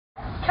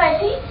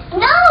Alexis?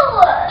 No!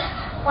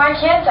 Why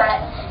can't I?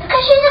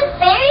 Because she's a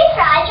very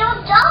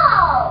fragile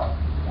doll.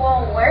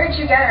 Well, where did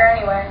you get her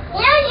anyway?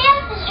 You know, the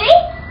off the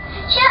street?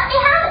 She let me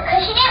have it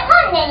because she didn't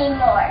want it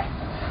anymore.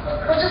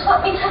 Well, just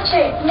let me touch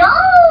it. No!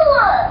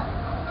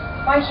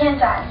 Why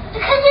can't I?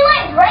 Because you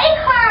might break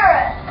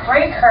her.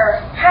 Break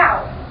her?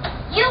 How?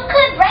 You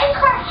could break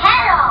her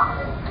head off.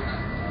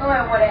 No,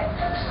 I wouldn't.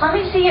 Just let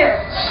me see her.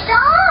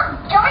 Stop!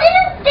 Don't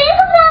even think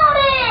about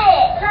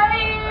it.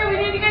 Teddie, we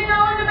need to get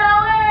down to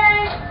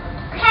ballet.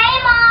 Okay,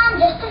 Mom,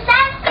 just a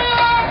second.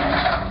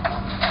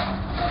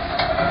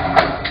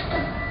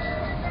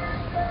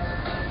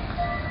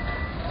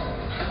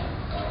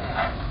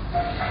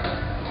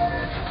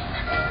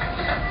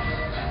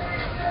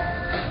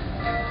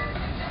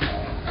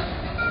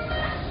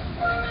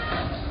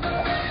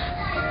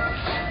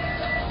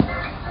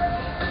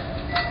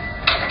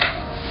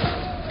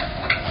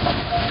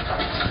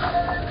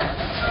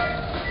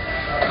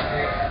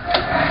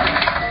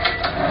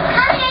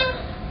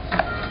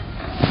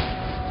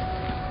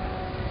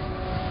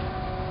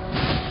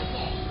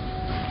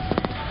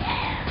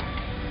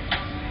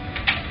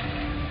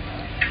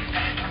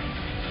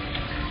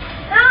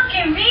 Look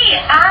at me,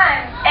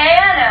 I'm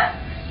Anna.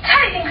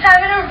 Teddie thinks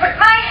I'm gonna rip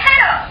my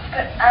head off,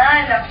 but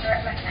I'm not gonna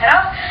rip my head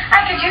off.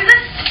 I could use a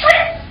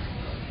split.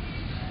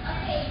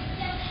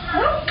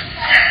 Whoops.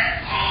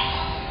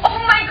 Oh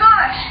my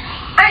gosh,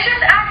 I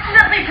just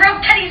accidentally broke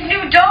Teddie's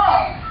new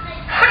doll.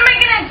 What am I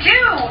gonna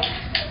do?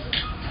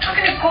 I'm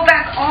gonna go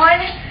back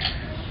on.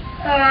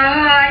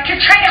 I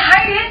could try to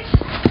hide it.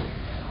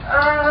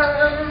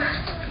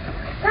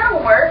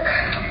 That'll work.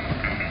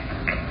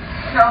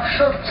 No,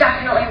 she'll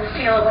definitely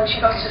feel it when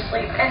she goes to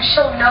sleep, and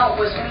she'll know it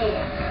was me.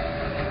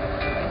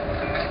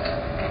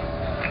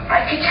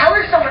 I could tell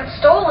her someone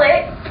stole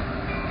it.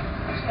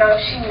 No,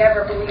 she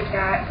never believed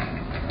that.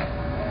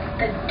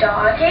 The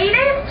dog ate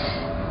it?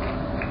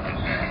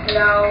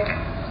 No.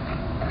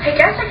 I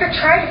guess I could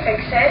try to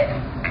fix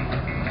it.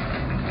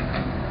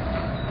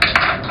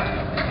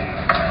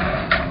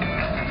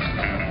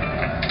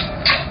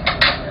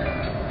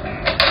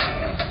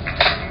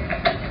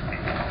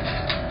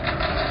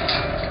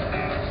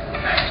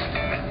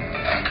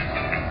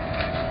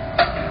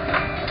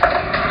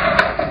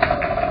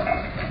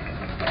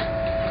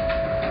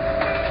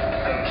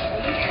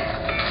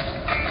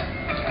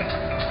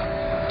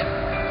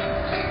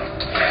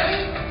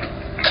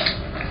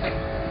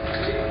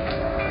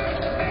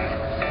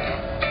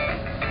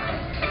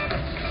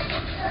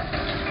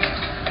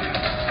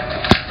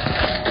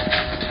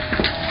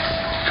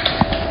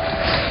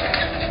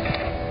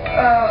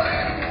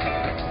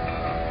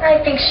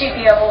 I think she'd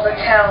be able to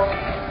tell.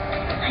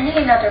 I need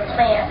another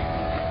plan.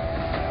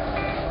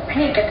 I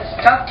need to get this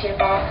duct tape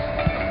off.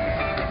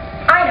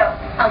 I know.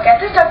 I'll get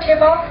this duct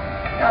tape off,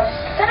 and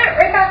I'll set it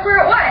right back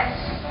where it was.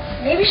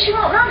 Maybe she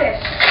won't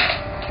notice.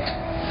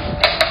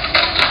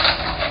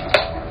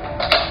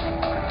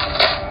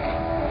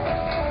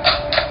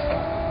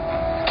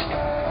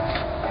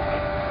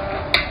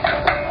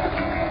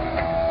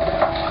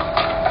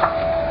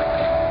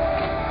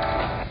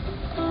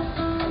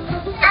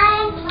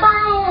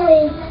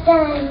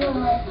 Done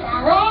with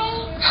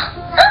ballet.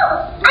 Oh,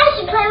 I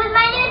should play with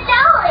my new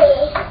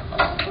dolly.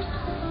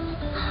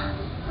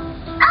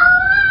 Oh,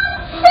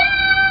 I'm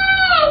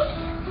sick!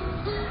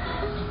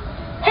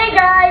 Hey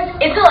guys,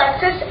 it's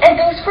Alexis, and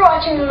thanks for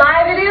watching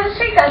my video this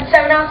week on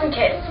 7 Awesome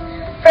Kids.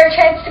 For a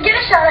chance to get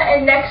a shout out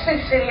in next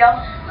week's video,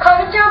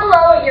 comment down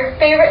below what your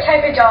favorite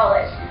type of doll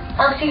is.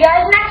 I'll see you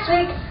guys next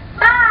week.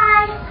 Bye!